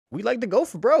we like to go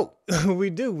for broke. We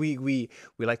do. We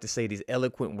like to say these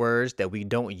eloquent words that we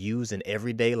don't use in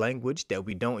everyday language, that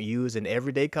we don't use in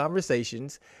everyday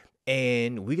conversations.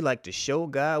 And we like to show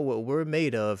God what we're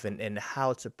made of, and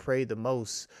how to pray the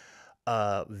most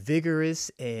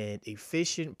vigorous and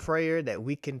efficient prayer that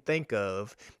we can think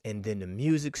of. And then the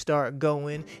music start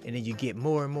going, and then you get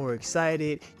more and more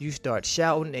excited, you start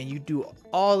shouting, and you do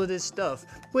all of this stuff,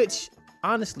 which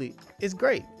honestly is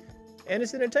great and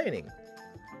it's entertaining.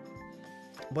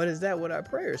 But is that what our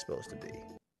prayer is supposed to be?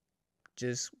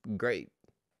 Just great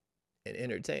and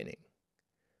entertaining?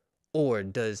 Or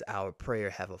does our prayer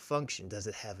have a function? Does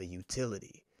it have a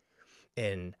utility?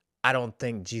 And I don't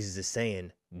think Jesus is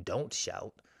saying, don't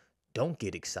shout, don't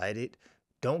get excited,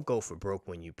 don't go for broke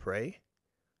when you pray.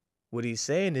 What he's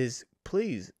saying is,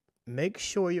 please make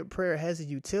sure your prayer has a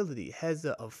utility, has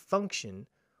a function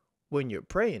when you're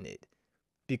praying it.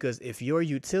 Because if your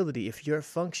utility, if your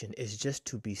function is just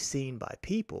to be seen by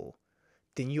people,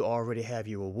 then you already have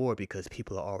your reward because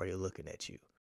people are already looking at you.